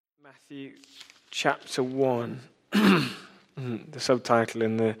Matthew chapter 1. The subtitle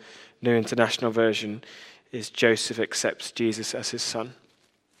in the New International Version is Joseph Accepts Jesus as his son.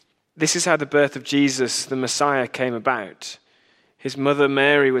 This is how the birth of Jesus, the Messiah, came about. His mother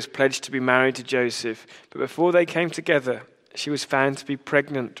Mary was pledged to be married to Joseph, but before they came together, she was found to be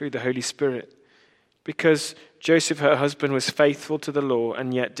pregnant through the Holy Spirit. Because Joseph, her husband, was faithful to the law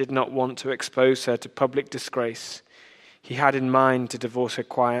and yet did not want to expose her to public disgrace, he had in mind to divorce her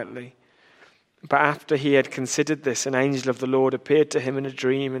quietly. But after he had considered this, an angel of the Lord appeared to him in a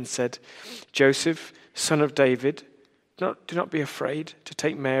dream and said, "Joseph, son of David, do not be afraid to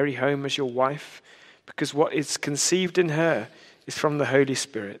take Mary home as your wife, because what is conceived in her is from the Holy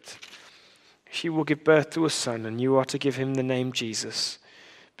Spirit. She will give birth to a son, and you are to give him the name Jesus,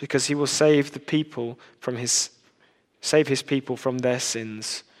 because he will save his people from their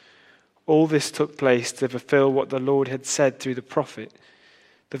sins." All this took place to fulfill what the Lord had said through the prophet.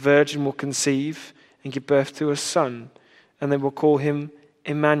 The virgin will conceive and give birth to a son, and they will call him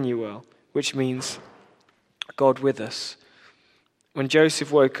Immanuel, which means God with us. When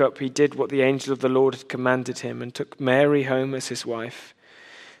Joseph woke up, he did what the angel of the Lord had commanded him and took Mary home as his wife.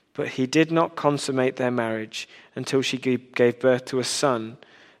 But he did not consummate their marriage until she gave birth to a son,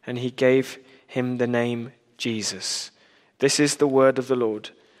 and he gave him the name Jesus. This is the word of the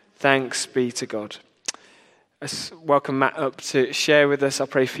Lord. Thanks be to God. Let's welcome Matt up to share with us. I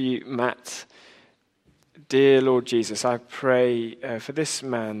pray for you, Matt. Dear Lord Jesus, I pray for this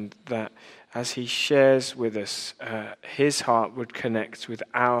man that as he shares with us, his heart would connect with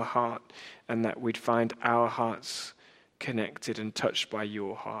our heart and that we'd find our hearts connected and touched by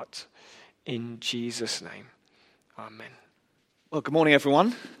your heart. In Jesus' name, amen. Well, good morning,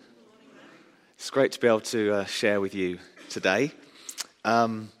 everyone. It's great to be able to share with you today.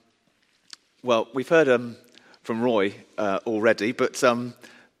 Well, we've heard from Roy already, but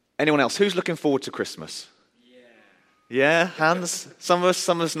anyone else? Who's looking forward to Christmas? Yeah, hands? Some of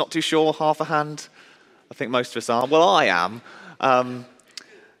us not too sure, half a hand. I think most of us are. Well, I am. I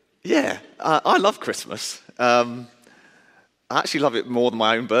love Christmas. I actually love it more than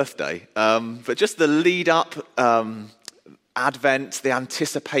my own birthday. But just the lead up, Advent, the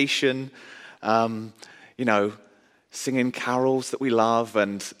anticipation, singing carols that we love,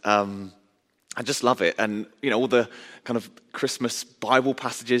 and I just love it. And, all the kind of Christmas Bible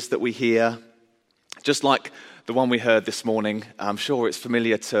passages that we hear, just like the one we heard this morning. I'm sure it's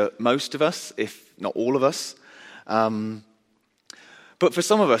familiar to most of us, if not all of us. But for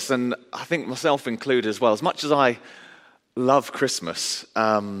some of us, and I think myself included as well, as much as I love Christmas,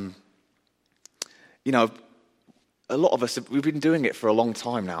 a lot of us, we've been doing it for a long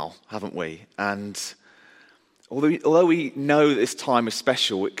time now, haven't we? And although we know that this time is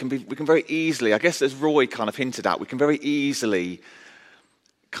special, we can very easily, I guess as Roy kind of hinted at, we can very easily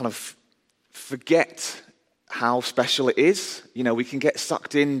kind of forget how special it is. We can get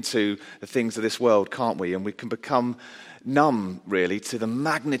sucked into the things of this world, can't we? And we can become numb, really, to the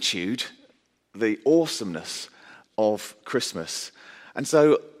magnitude, the awesomeness of Christmas. And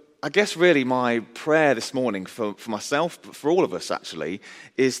so I guess really my prayer this morning for myself, but for all of us actually,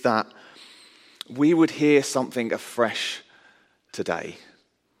 is that we would hear something afresh today,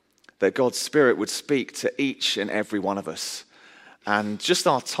 that God's Spirit would speak to each and every one of us, and just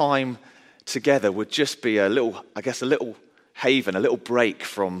our time together would just be a little haven, a little break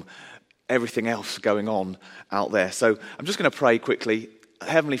from everything else going on out there. So I'm just going to pray quickly.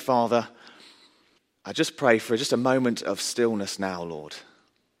 Heavenly Father, I just pray for just a moment of stillness now, Lord,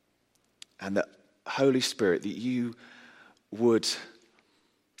 and that Holy Spirit, that you would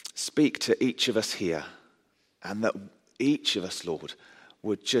speak to each of us here, and that each of us, Lord,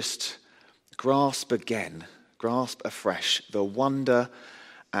 would just grasp afresh the wonder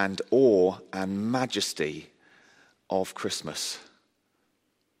and awe and majesty of Christmas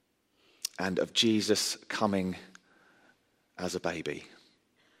and of Jesus coming as a baby.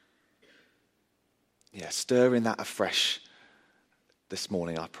 Yeah, stir in that afresh this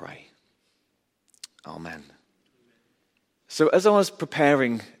morning, I pray. Amen. So as I was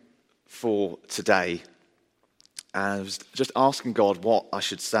preparing for today, and I was just asking God what I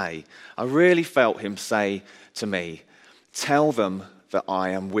should say, I really felt him say to me, "Tell them that I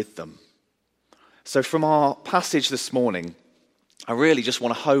am with them." So from our passage this morning, I really just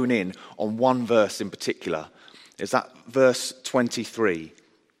want to hone in on one verse in particular. It's that verse 23,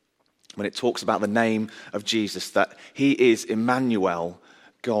 when it talks about the name of Jesus, that he is Immanuel,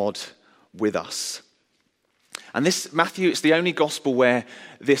 God with us. And this, Matthew, it's the only gospel where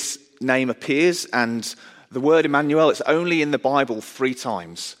this name appears, and the word Immanuel, it's only in the Bible 3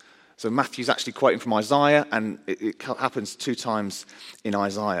 times. So Matthew's actually quoting from Isaiah, and it happens 2 times in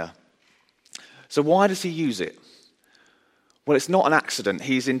Isaiah. So why does he use it? Well, it's not an accident.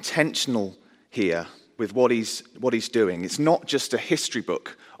 He's intentional here with what he's doing. It's not just a history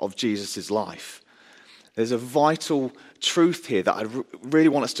book of Jesus' life. There's a vital truth here that I really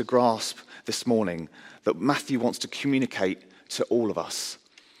want us to grasp this morning, that Matthew wants to communicate to all of us.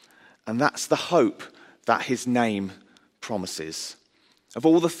 And that's the hope that his name promises. Of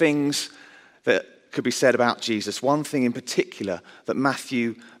all the things that could be said about Jesus, one thing in particular that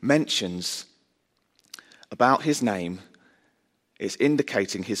Matthew mentions about his name is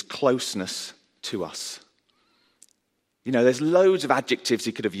indicating his closeness to us. You know, there's loads of adjectives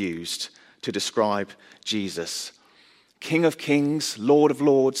he could have used to describe Jesus. King of kings, Lord of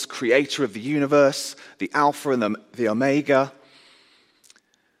lords, creator of the universe, the Alpha and the Omega.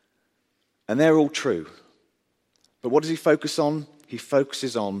 And they're all true. But what does he focus on? He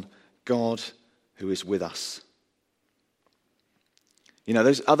focuses on God who is with us. You know,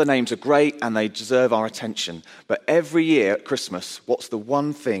 those other names are great and they deserve our attention. But every year at Christmas, what's the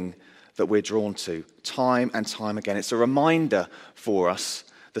one thing that we're drawn to time and time again? It's a reminder for us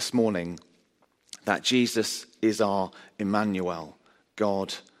this morning that Jesus is our Immanuel,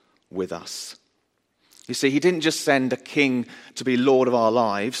 God with us. You see, he didn't just send a king to be Lord of our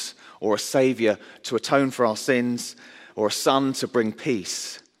lives, or a saviour to atone for our sins, or a son to bring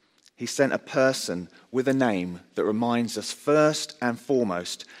peace. He sent a person with a name that reminds us first and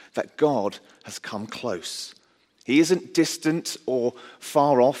foremost that God has come close. He isn't distant or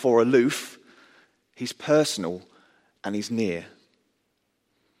far off or aloof. He's personal and he's near.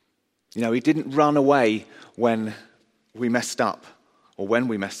 You know, he didn't run away when we messed up or when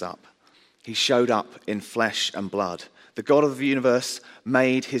we mess up. He showed up in flesh and blood. The God of the universe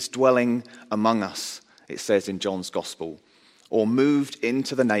made his dwelling among us, it says in John's Gospel, or moved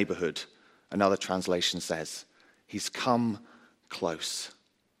into the neighborhood, another translation says. He's come close.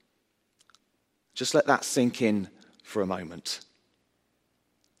 Just let that sink in for a moment.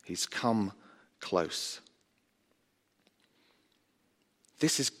 He's come close.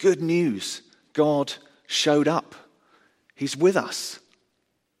 This is good news. God showed up. He's with us.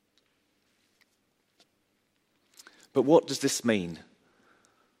 But what does this mean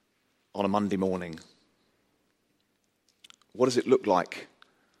on a Monday morning? What does it look like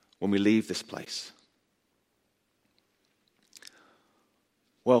when we leave this place?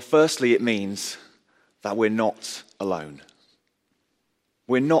 Well, firstly, it means that we're not alone.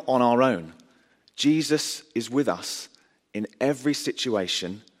 We're not on our own. Jesus is with us in every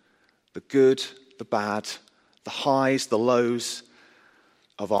situation, the good, the bad, the highs, the lows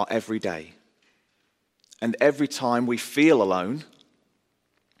of our everyday. And every time we feel alone,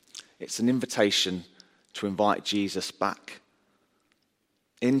 it's an invitation to invite Jesus back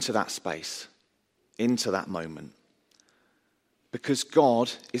into that space, into that moment. Because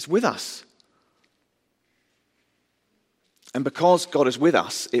God is with us. And because God is with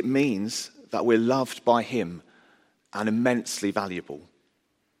us, it means that we're loved by him and immensely valuable.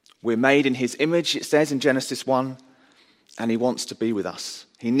 We're made in his image, it says in Genesis 1, and he wants to be with us.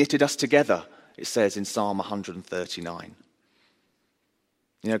 He knitted us together, it says in Psalm 139.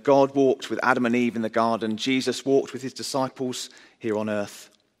 You know, God walked with Adam and Eve in the garden. Jesus walked with his disciples here on earth.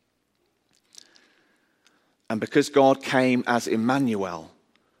 And because God came as Immanuel,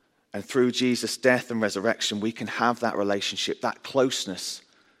 and through Jesus' death and resurrection, we can have that relationship, that closeness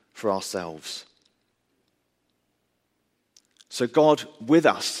for ourselves. So God with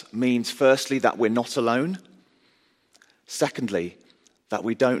us means firstly that we're not alone. Secondly, that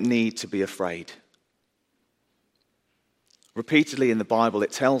we don't need to be afraid. Repeatedly in the Bible,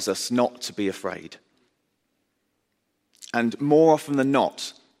 it tells us not to be afraid. And more often than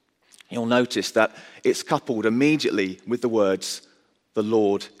not, you'll notice that it's coupled immediately with the words, "The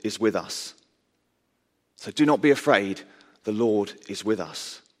Lord is with us." So do not be afraid, the Lord is with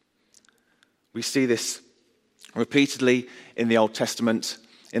us. We see this repeatedly in the Old Testament,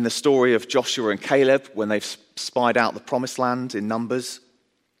 in the story of Joshua and Caleb when they've spied out the promised land in Numbers,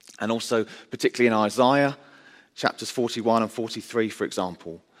 and also particularly in Isaiah, chapters 41 and 43, for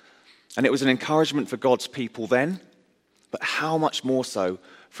example. And it was an encouragement for God's people then, but how much more so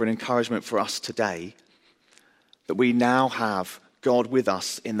for an encouragement for us today, that we now have God with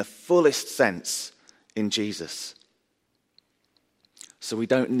us in the fullest sense in Jesus. So we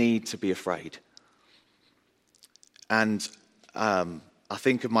don't need to be afraid. And I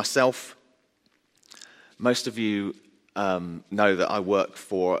think of myself, most of you know that I work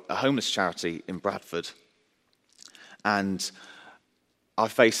for a homeless charity in Bradford. And I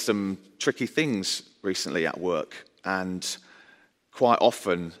faced some tricky things recently at work. And quite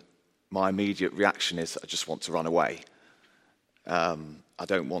often, my immediate reaction is, I just want to run away. I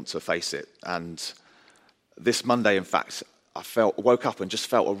don't want to face it. And this Monday, in fact, woke up and just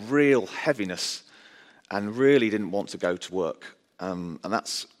felt a real heaviness and really didn't want to go to work. And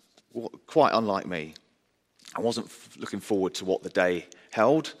that's quite unlike me. I wasn't looking forward to what the day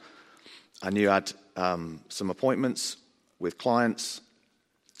held. I knew I had some appointments with clients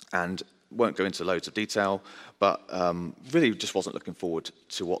and won't go into loads of detail, but really just wasn't looking forward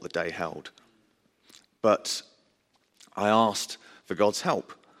to what the day held. But I asked for God's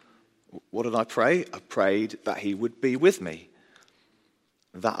help. What did I pray? I prayed that he would be with me,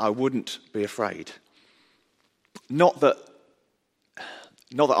 that I wouldn't be afraid. Not that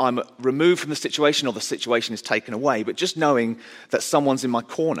I'm removed from the situation or the situation is taken away, but just knowing that someone's in my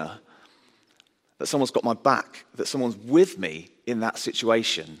corner, that someone's got my back, that someone's with me in that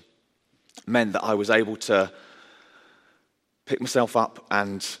situation meant that I was able to pick myself up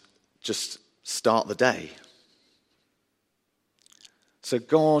and just start the day. So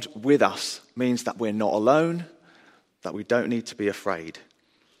God with us means that we're not alone, that we don't need to be afraid.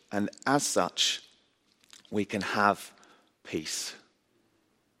 And as such, we can have peace.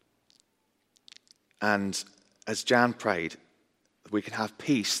 And as Jan prayed, we can have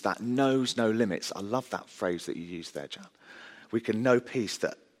peace that knows no limits. I love that phrase that you used there, Jan. We can know peace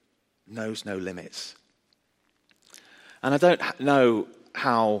that knows no limits. And I don't know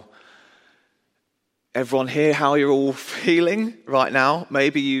how everyone here, how you're all feeling right now.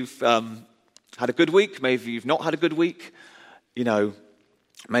 Maybe you've had a good week. Maybe you've not had a good week. You know,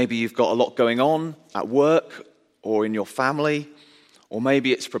 maybe you've got a lot going on at work or in your family. Or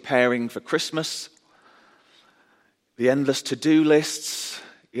maybe it's preparing for Christmas. The endless to-do lists.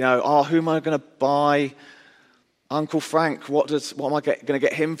 You know, who am I going to buy? Uncle Frank, what am I going to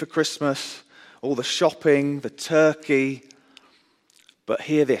get him for Christmas? All the shopping, the turkey. But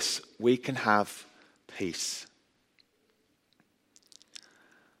hear this, we can have peace.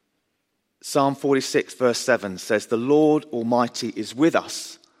 Psalm 46 verse 7 says, "The Lord Almighty is with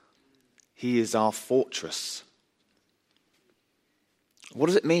us. He is our fortress." What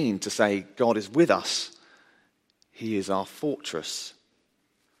does it mean to say God is with us? He is our fortress.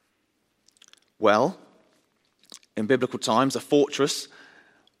 Well, in biblical times, a fortress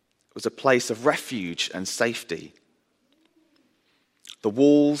was a place of refuge and safety. The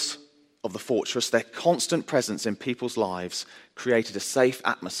walls of the fortress, their constant presence in people's lives, created a safe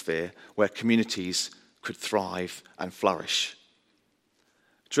atmosphere where communities could thrive and flourish.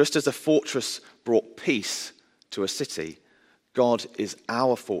 Just as a fortress brought peace to a city, God is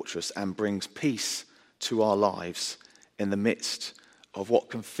our fortress and brings peace to our lives in the midst of what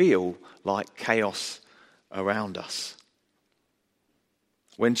can feel like chaos around us.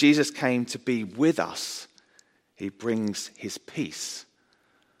 When Jesus came to be with us, he brings his peace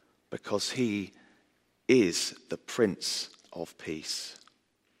because he is the Prince of Peace.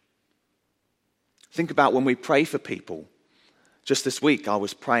 Think about when we pray for people. Just this week, I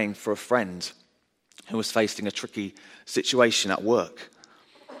was praying for a friend who was facing a tricky situation at work.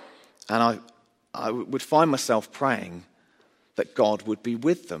 And I would find myself praying that God would be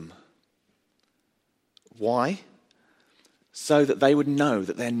with them. Why? So that they would know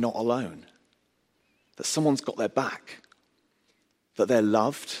that they're not alone, that someone's got their back, that they're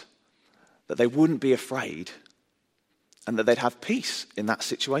loved, that they wouldn't be afraid, and that they'd have peace in that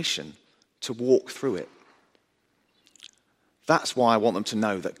situation to walk through it. That's why I want them to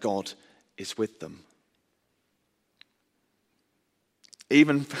know that God is with them.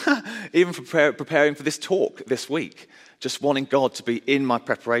 Even for preparing for this talk this week, just wanting God to be in my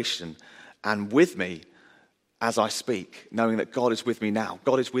preparation and with me as I speak, knowing that God is with me now.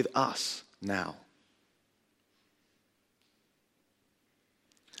 God is with us now.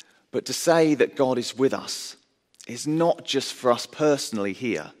 But to say that God is with us is not just for us personally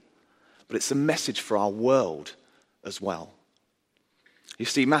here, but it's a message for our world as well. You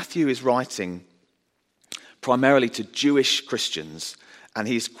see, Matthew is writing primarily to Jewish Christians, and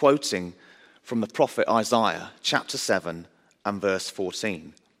he's quoting from the prophet Isaiah, chapter 7 and verse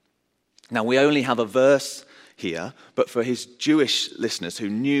 14. Now, we only have a verse here, but for his Jewish listeners who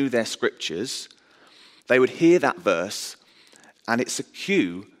knew their scriptures, they would hear that verse, and it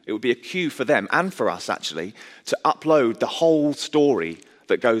would be a cue for them, and for us actually, to upload the whole story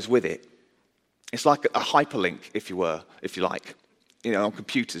that goes with it. It's like a hyperlink, if you like. You know, on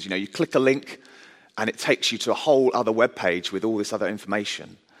computers, you click a link, and it takes you to a whole other web page with all this other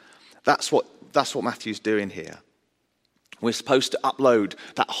information. That's what Matthew's doing here. We're supposed to upload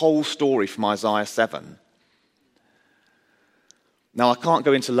that whole story from Isaiah 7. Now, I can't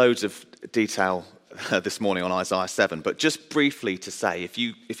go into loads of detail this morning on Isaiah 7, but just briefly to say, if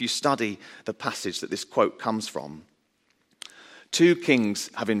you study the passage that this quote comes from, Two kings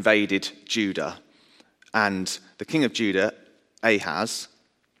have invaded Judah, and the king of Judah, Ahaz,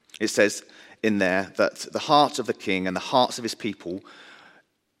 it says in there that the heart of the king and the hearts of his people,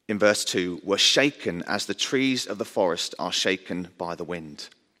 in verse 2, were shaken as the trees of the forest are shaken by the wind.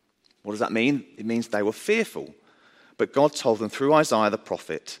 What does that mean? It means they were fearful. But God told them through Isaiah the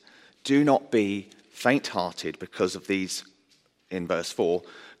prophet, do not be faint-hearted because of these, in verse 4,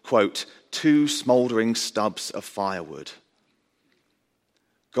 quote, two smouldering stubs of firewood.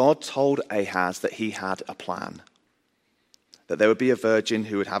 God told Ahaz that he had a plan, that there would be a virgin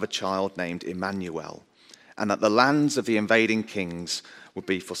who would have a child named Immanuel, and that the lands of the invading kings would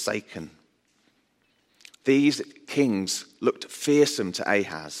be forsaken. These kings looked fearsome to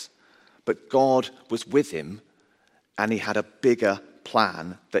Ahaz, but God was with him, and he had a bigger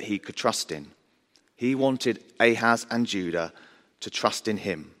plan that he could trust in. He wanted Ahaz and Judah to trust in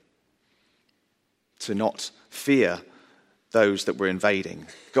him, to not fear those that were invading.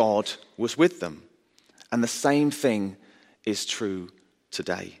 God was with them. And the same thing is true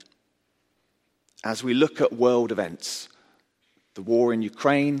today. As we look at world events, the war in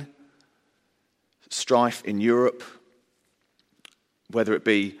Ukraine, strife in Europe, whether it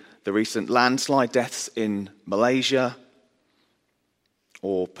be the recent landslide deaths in Malaysia,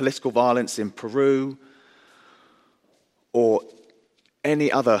 or political violence in Peru, or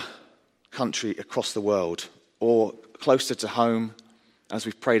any other country across the world, or closer to home, as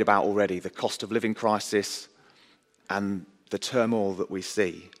we've prayed about already, the cost of living crisis and the turmoil that we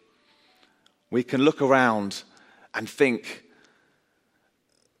see. We can look around and think,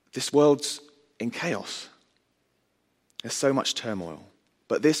 this world's in chaos. There's so much turmoil.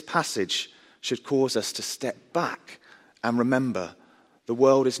 But this passage should cause us to step back and remember the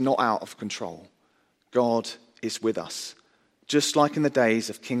world is not out of control. God is with us. Just like in the days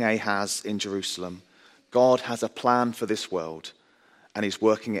of King Ahaz in Jerusalem, God has a plan for this world, and he's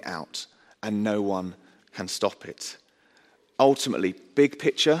working it out, and no one can stop it. Ultimately, big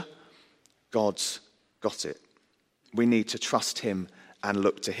picture, God's got it. We need to trust him and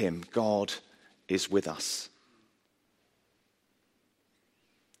look to him. God is with us.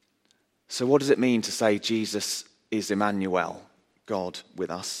 So what does it mean to say Jesus is Immanuel, God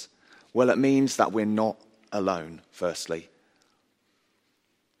with us? Well, it means that we're not alone, firstly,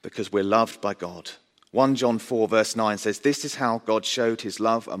 because we're loved by God. 1 John 4 verse 9 says, this is how God showed his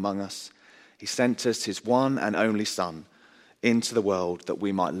love among us. He sent us his one and only Son into the world that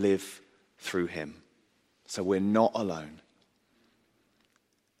we might live through him. So we're not alone.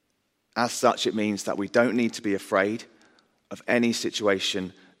 As such, it means that we don't need to be afraid of any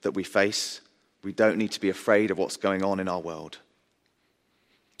situation that we face. We don't need to be afraid of what's going on in our world.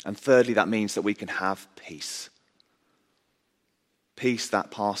 And thirdly, that means that we can have peace. Peace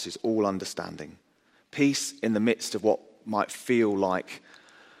that passes all understanding. Peace in the midst of what might feel like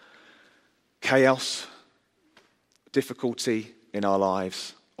chaos, difficulty in our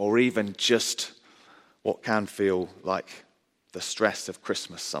lives, or even just what can feel like the stress of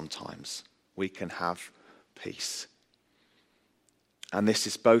Christmas sometimes. We can have peace. And this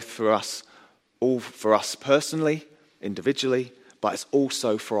is both for us, all for us personally, individually, but it's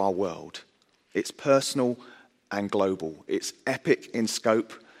also for our world. It's personal and global. It's epic in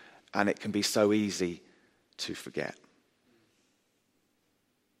scope, and it can be so easy to forget.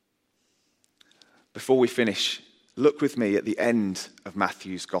 Before we finish, look with me at the end of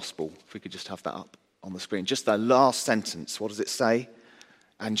Matthew's Gospel. If we could just have that up on the screen. Just the last sentence. What does it say?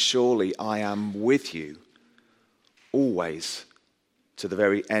 And surely I am with you always to the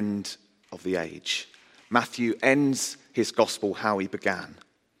very end of the age. Matthew ends his Gospel how he began.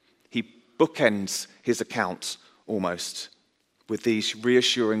 He bookends his account almost with these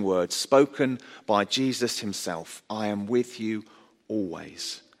reassuring words spoken by Jesus himself. I am with you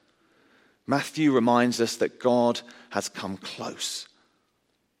always. Matthew reminds us that God has come close.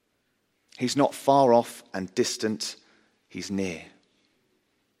 He's not far off and distant, he's near.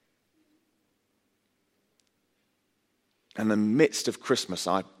 And in the midst of Christmas,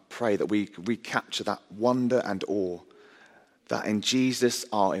 I pray that we recapture that wonder and awe that in Jesus,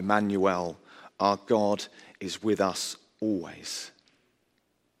 our Immanuel, our God is with us always.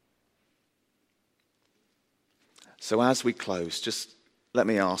 So as we close, just let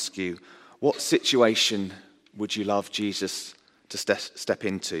me ask you, what situation would you love Jesus to step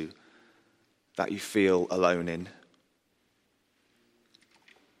into that you feel alone in?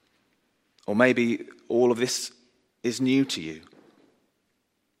 Or maybe all of this is new to you.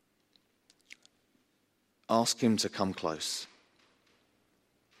 Ask him to come close.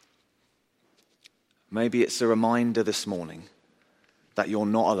 Maybe it's a reminder this morning that you're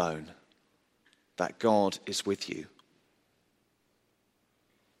not alone, that God is with you.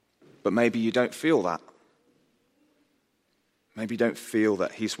 But maybe you don't feel that. Maybe you don't feel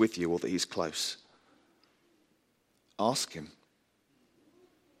that he's with you or that he's close. Ask him.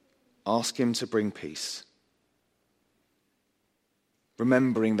 Ask him to bring peace.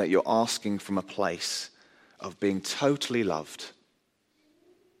 Remembering that you're asking from a place of being totally loved,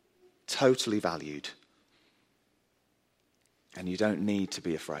 totally valued, and you don't need to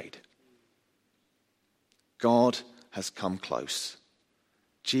be afraid. God has come close.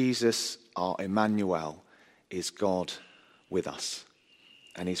 Jesus, our Immanuel, is God with us.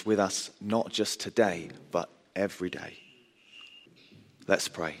 And he's with us not just today, but every day. Let's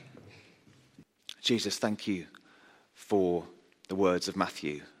pray. Jesus, thank you for the words of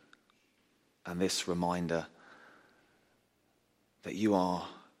Matthew and this reminder that you are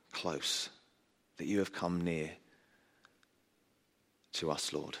close, that you have come near to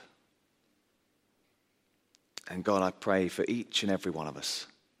us, Lord. And God, I pray for each and every one of us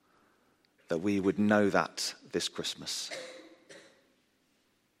that we would know that this Christmas.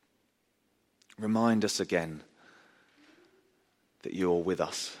 Remind us again that you're with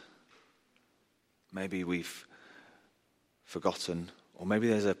us. Maybe we've forgotten, or maybe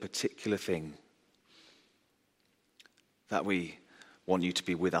there's a particular thing that we want you to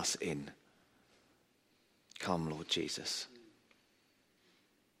be with us in. Come, Lord Jesus.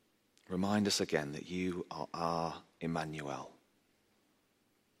 Remind us again that you are our Immanuel.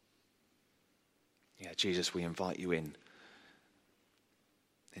 Yeah, Jesus, we invite you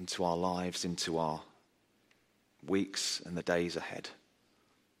into our lives, into our weeks and the days ahead.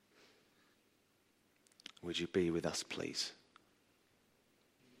 Would you be with us, please?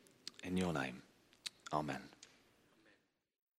 In your name, amen.